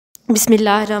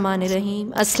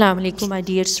Bismillahirrahmanirrahim. Assalamu alaikum, my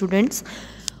dear students.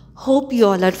 Hope you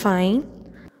all are fine.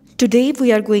 Today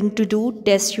we are going to do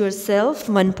Test Yourself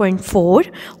 1.4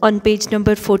 on page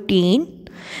number 14.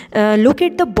 Look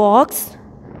at the box.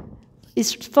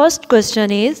 Its first question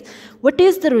is, what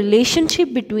is the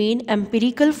relationship between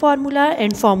empirical formula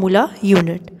and formula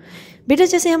unit? बेटा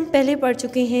जैसे हम पहले पढ़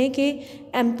चुके हैं कि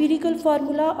empirical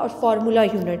formula और formula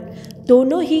unit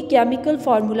दोनों ही केमिकल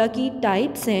फार्मूला की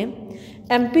टाइप्स हैं।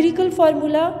 एम्पिरिकल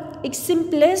फार्मूला एक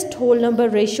सिंपलेस्ट होल नंबर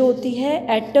रेशो होती है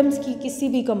एटम्स की किसी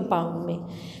भी कंपाउंड में,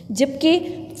 जबकि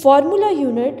फार्मूला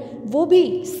यूनिट वो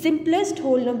भी सिंपलेस्ट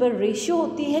होल नंबर रेशो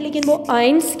होती है, लेकिन वो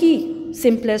आयंस की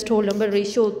सिंपलेस्ट होल नंबर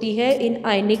रेशो होती है इन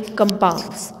आयनिक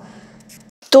कंपाउंड्स।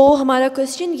 तो हमारा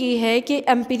क्वेश्चन ये है कि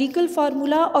एम्पिरिकल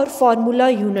फार्मूला और फार्मूला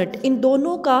यूनिट इन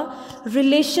दोनों का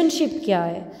रिलेशनशिप क्या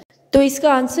है। तो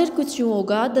इसका आंसर कुछ यूँ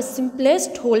होगा, the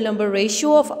simplest whole number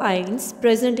ratio of ions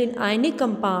present in ionic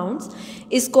compounds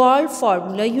is called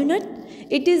formula unit.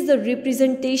 It is the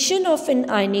representation of an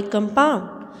ionic compound.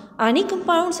 Ionic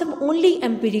compounds have only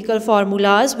empirical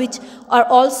formulas which are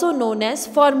also known as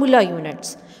formula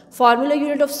units. Formula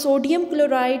unit of sodium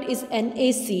chloride is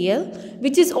NaCl,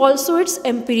 which is also its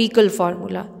empirical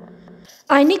formula.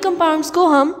 Ionic compounds को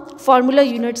हम formula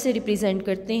unit से represent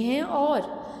करते हैं, और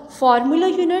formula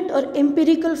unit और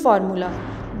empirical formula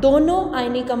दोनों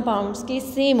ionic compounds के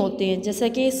same होते हैं। जैसा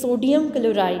कि सोडियम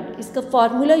क्लोराइड, इसका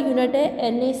फार्मूला यूनिट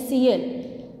है NaCl,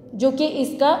 जो कि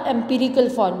इसका एम्पिरिकल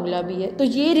फार्मूला भी है। तो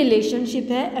ये रिलेशनशिप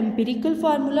है एम्पिरिकल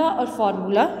फार्मूला और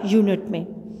फार्मूला यूनिट में।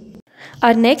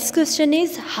 Our next question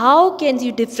is, how can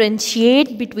you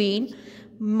differentiate between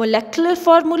molecular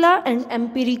formula and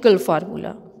empirical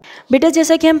formula? बेटा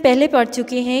जैसा कि हम पहले पढ़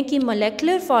चुके हैं कि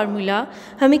मोलेकुलर फार्मूला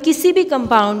हमें किसी भी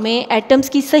कंपाउंड में एटम्स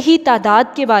की सही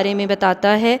तादाद के बारे में बताता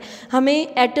है, हमें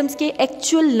एटम्स के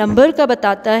एक्चुअल नंबर का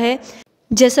बताता है।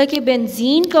 जैसा कि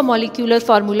बेंजीन का मॉलिक्यूलर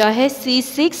फार्मूला है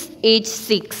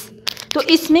C6H6, तो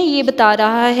इसमें ये बता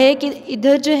रहा है कि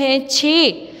इधर जो है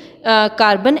 6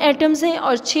 कार्बन एटम्स हैं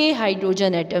और 6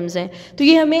 हाइड्रोजन एटम्स हैं। तो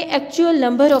ये हमें एक्चुअल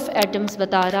नंबर ऑफ एटम्स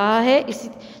बता रहा है।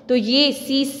 तो ये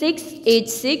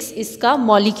C6H6 इसका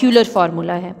मॉलिक्यूलर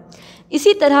फार्मूला है।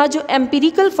 इसी तरह जो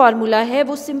एम्पिरिकल फार्मूला है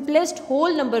वो सिंपलेस्ट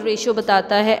होल नंबर रेशियो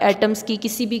बताता है एटम्स की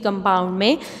किसी भी कंपाउंड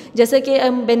में। जैसे कि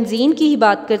हम बेंजीन की ही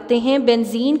बात करते हैं,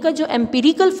 बेंजीन का जो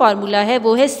एम्पिरिकल फार्मूला है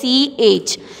वो है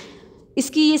CH।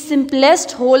 इसकी ये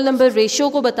सिंपलेस्ट होल नंबर रेशियो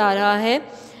को बता रहा है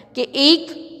कि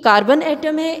एक कार्बन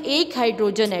एटम है, एक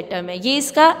हाइड्रोजन एटम है। ये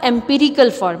इसका एम्पिरिकल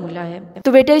फार्मूला है।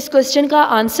 तो बेटा इस क्वेश्चन का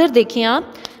आंसर देखें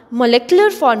आप। Molecular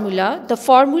formula, the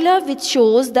formula which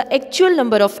shows the actual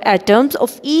number of atoms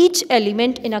of each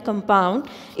element in a compound,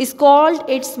 is called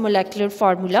its molecular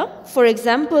formula. For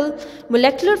example,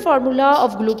 molecular formula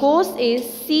of glucose is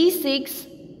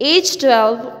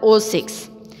C6H12O6.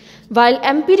 While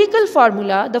empirical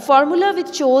formula, the formula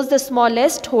which shows the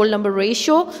smallest whole number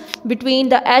ratio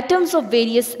between the atoms of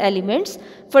various elements.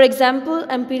 For example,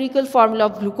 empirical formula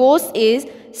of glucose is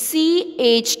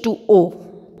CH2O.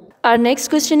 Our next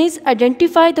question is,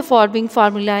 identify the following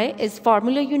formulae as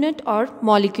formula unit और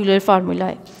molecular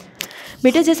formulae.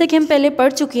 बेटा जैसा कि हम पहले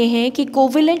पढ़ चुके हैं कि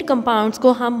कोवेलेंट कंपाउंड्स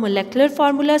को हम मोलेकुलर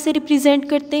फार्मूला से रिप्रेजेंट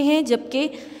करते हैं, जबकि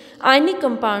आयनिक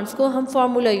कंपाउंड्स को हम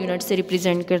फार्मूला यूनिट से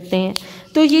रिप्रेजेंट करते हैं।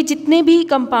 तो ये जितने भी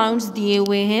कंपाउंड्स दिए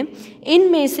हुए हैं,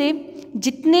 इनमें से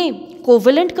जितने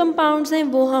कोवेलेंट कंपाउंड्स हैं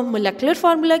वो हम मोलेकुलर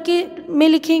फार्मूला के में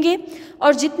लिखेंगे,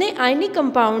 और जितने आयनिक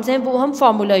कंपाउंड्स हैं वो हम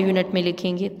फार्मूला यूनिट में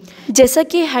लिखेंगे। जैसा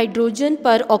कि हाइड्रोजन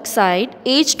पर ऑक्साइड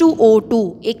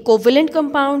H2O2 एक कोवेलेंट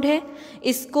कंपाउंड है,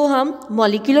 इसको हम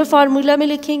मॉलिक्यूलर फार्मूला में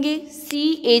लिखेंगे।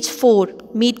 CH4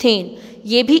 मीथेन,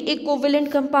 ये भी एक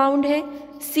कोवेलेंट कंपाउंड है।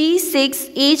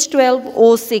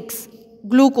 C6H12O6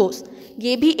 ग्लूकोज,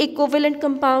 ये भी एक कोवेलेंट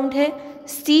कंपाउंड है।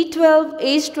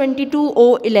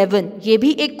 C12H22O11, ये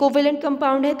भी एक कोवेलेंट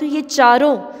कंपाउंड है। तो ये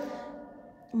चारों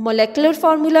मोलेकुलर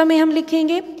फार्मूला में हम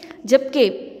लिखेंगे, जबकि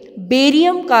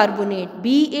बेरियम कार्बोनेट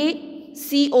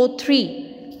BaCO3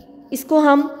 इसको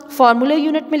हम फार्मूला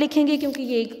यूनिट में लिखेंगे, क्योंकि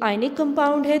ये एक आयनिक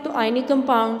कंपाउंड है। तो आयनिक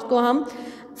कंपाउंड को हम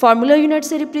फार्मूला यूनिट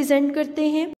से रिप्रेजेंट करते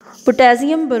हैं।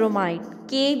 पोटेशियम ब्रोमाइड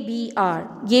KBr,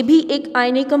 ये भी एक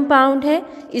आयनिक कंपाउंड है,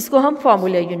 इसको हम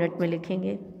फार्मूला यूनिट में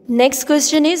लिखेंगे। Next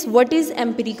question is, what is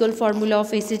empirical formula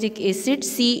of acetic acid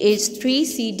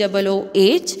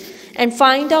CH3COOH and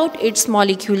find out it's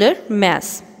molecular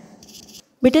mass?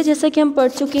 बेटा जैसा कि हम पढ़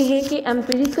चुके हैं कि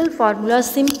empirical formula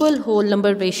simple whole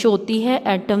number ratio होती है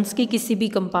एटम्स की किसी भी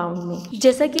कंपाउंड में।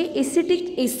 जैसा कि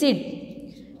एसिटिक एसिड,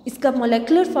 इसका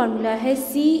मोलेकुलर फार्मूला है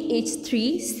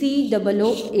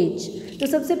CH3COOH। तो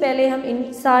सबसे पहले हम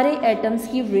इन सारे एटम्स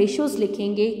की रेशियोज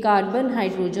लिखेंगे, कार्बन,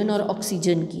 हाइड्रोजन और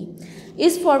ऑक्सीजन की।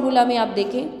 इस फार्मूला में आप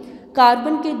देखें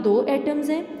कार्बन के 2 एटम्स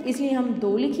हैं इसलिए हम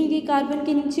 2 लिखेंगे कार्बन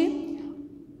के नीचे।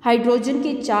 हाइड्रोजन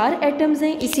के 4 एटम्स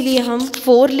हैं इसीलिए हम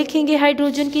 4 लिखेंगे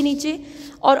हाइड्रोजन के नीचे।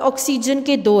 और ऑक्सीजन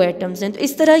के 2 एटम्स हैं, तो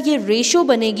इस तरह ये रेशो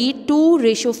बनेगी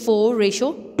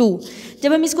 2:4:2।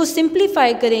 जब हम इसको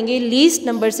सिंप्लीफाई करेंगे, लीस्ट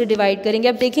नंबर से डिवाइड करेंगे,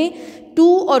 अब देखें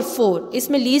 2 और 4,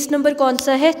 इसमें लीस्ट नंबर कौन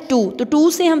सा है 2, तो 2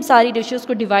 से हम सारी रेशियोज़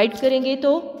को डिवाइड करेंगे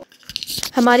तो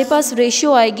हमारे पास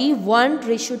रेशियो आएगी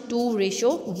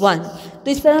 1:2:1।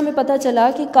 तो इस तरह हमें पता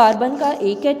चला कि कार्बन का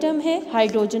 1 एटम है,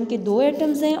 हाइड्रोजन के 2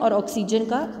 एटम्स हैं और ऑक्सीजन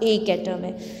का 1 एटम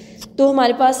है। तो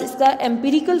हमारे पास इसका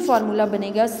एम्पिरिकल फार्मूला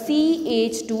बनेगा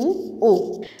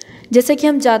CH2O। जैसे कि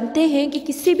हम जानते हैं कि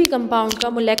किसी भी कंपाउंड का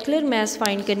मोलेकुलर मास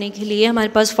फाइंड करने के लिए हमारे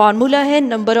पास फार्मूला है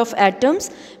number of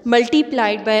atoms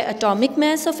multiplied by atomic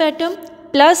mass of atom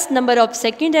plus number of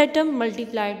second atom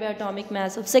multiplied by atomic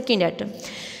mass of second atom.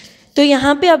 तो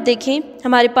यहाँ पे आप देखें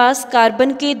हमारे पास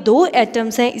कार्बन के 2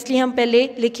 एटम्स हैं इसलिए हम पहले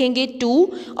लिखेंगे 2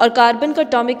 और कार्बन का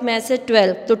एटॉमिक मास है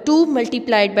 12, तो 2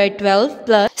 मल्टीप्लाइड बाय 12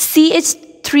 प्लस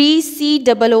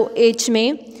CH3COOH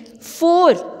में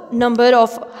 4 नंबर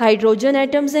ऑफ हाइड्रोजन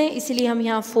एटम्स हैं इसलिए हम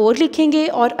यहाँ 4 लिखेंगे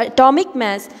और एटॉमिक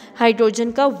मास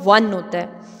हाइड्रोजन का 1 होता है।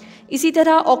 इसी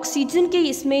तरह ऑक्सीजन के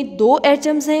इसमें 2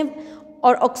 एटम्स हैं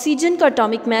और ऑक्सीजन का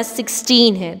एटॉमिक मास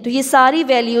 16 है। तो ये सारी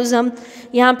वैल्यूज़ हम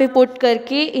यहाँ पे पुट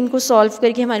करके इनको सॉल्व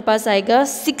करके हमारे पास आएगा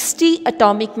 60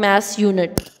 एटॉमिक मास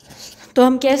यूनिट। तो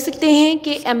हम कह सकते हैं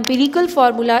कि एम्पिरिकल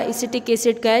फार्मूला एसिटिक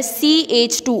एसिड का है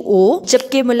CH2O,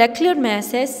 जबकि मोलेकुलर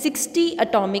मास है 60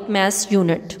 atomic mass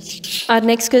unit. Our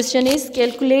next question is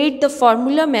calculate the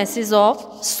formula masses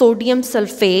of sodium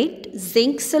sulphate,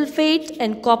 zinc sulphate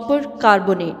and copper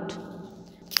carbonate.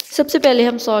 सबसे पहले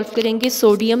हम सॉल्व करेंगे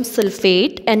sodium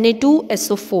sulphate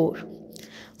Na2SO4।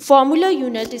 Formula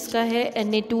unit इसका है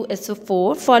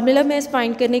Na2SO4। फार्मूला मैस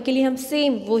फाइंड करने के लिए हम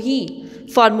सेम वही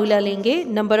फार्मूला लेंगे,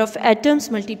 number of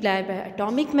atoms multiply by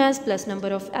atomic mass plus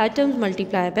number of atoms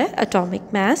multiply by atomic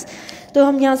mass. तो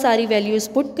हम यहाँ सारी वैल्यूज़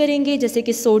पुट करेंगे, जैसे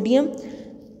कि सोडियम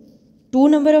 2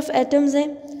 नंबर ऑफ एटम्स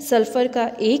हैं, सल्फ़र का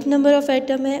 1 नंबर ऑफ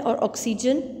एटम है और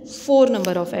ऑक्सीजन 4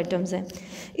 नंबर ऑफ एटम्स हैं।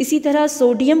 इसी तरह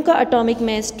सोडियम का एटॉमिक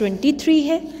मास 23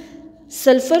 है,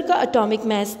 सल्फ़र का एटॉमिक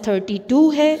मास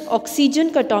 32 है, ऑक्सीजन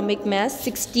का एटॉमिक मास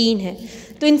 16 है।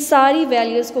 तो इन सारी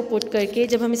वैल्यूज़ को पुट करके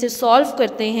जब हम इसे सॉल्व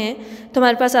करते हैं तो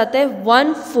हमारे पास आता है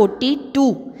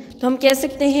 142। तो हम कह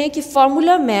सकते हैं कि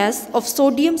formula mass of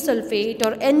sodium sulphate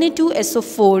और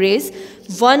Na2SO4 is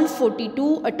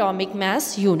 142 atomic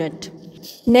mass unit.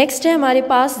 Next है हमारे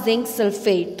पास जिंक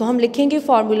सल्फेट, तो हम लिखेंगे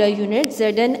फार्मूला यूनिट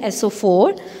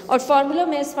ZnSO4 और फार्मूला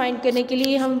मास फाइंड करने के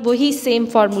लिए हम वही सेम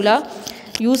फार्मूला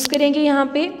यूज़ करेंगे। यहाँ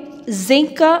पे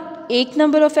जिंक का 1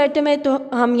 नंबर ऑफ एटम है तो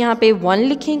हम यहाँ पे 1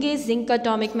 लिखेंगे, जिंक का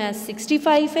एटॉमिक मास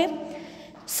 65 है।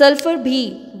 सल्फ़र भी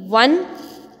 1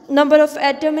 नंबर ऑफ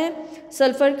एटम है,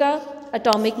 सल्फ़र का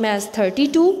atomic mass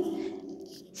 32।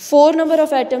 4 number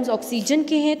of atoms oxygen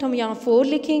के हैं तो हम यहाँ 4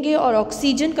 लिखेंगे और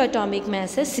ऑक्सीजन का एटॉमिक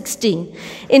मास है 16।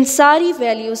 इन सारी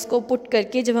वैल्यूज़ को पुट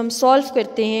करके जब हम सॉल्व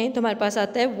करते हैं तो हमारे पास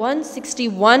आता है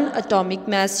 161 एटॉमिक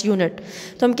मास यूनिट।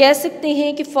 तो हम कह सकते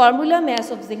हैं कि formula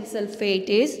mass of zinc sulphate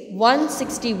is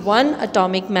 161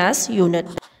 atomic mass unit.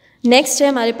 Next है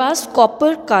हमारे पास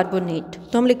कॉपर कार्बोनेट,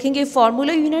 तो हम लिखेंगे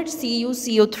फार्मूला यूनिट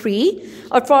CuCO3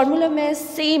 और फार्मूला में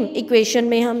सेम इक्वेशन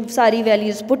में हम सारी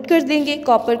वैल्यूज़ पुट कर देंगे।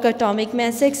 कॉपर का एटॉमिक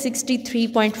मास है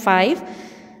 63.5,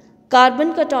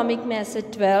 कार्बन का एटॉमिक मास है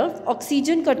 12,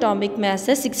 ऑक्सीजन का एटॉमिक मास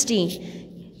है 16।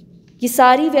 ये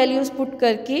सारी वैल्यूज़ पुट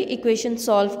करके इक्वेशन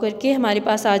सॉल्व करके हमारे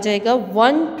पास आ जाएगा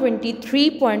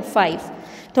 123.5।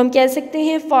 तो हम कह सकते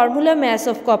हैं formula mass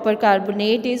of copper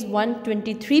carbonate is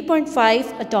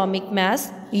 123.5 atomic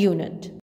mass unit.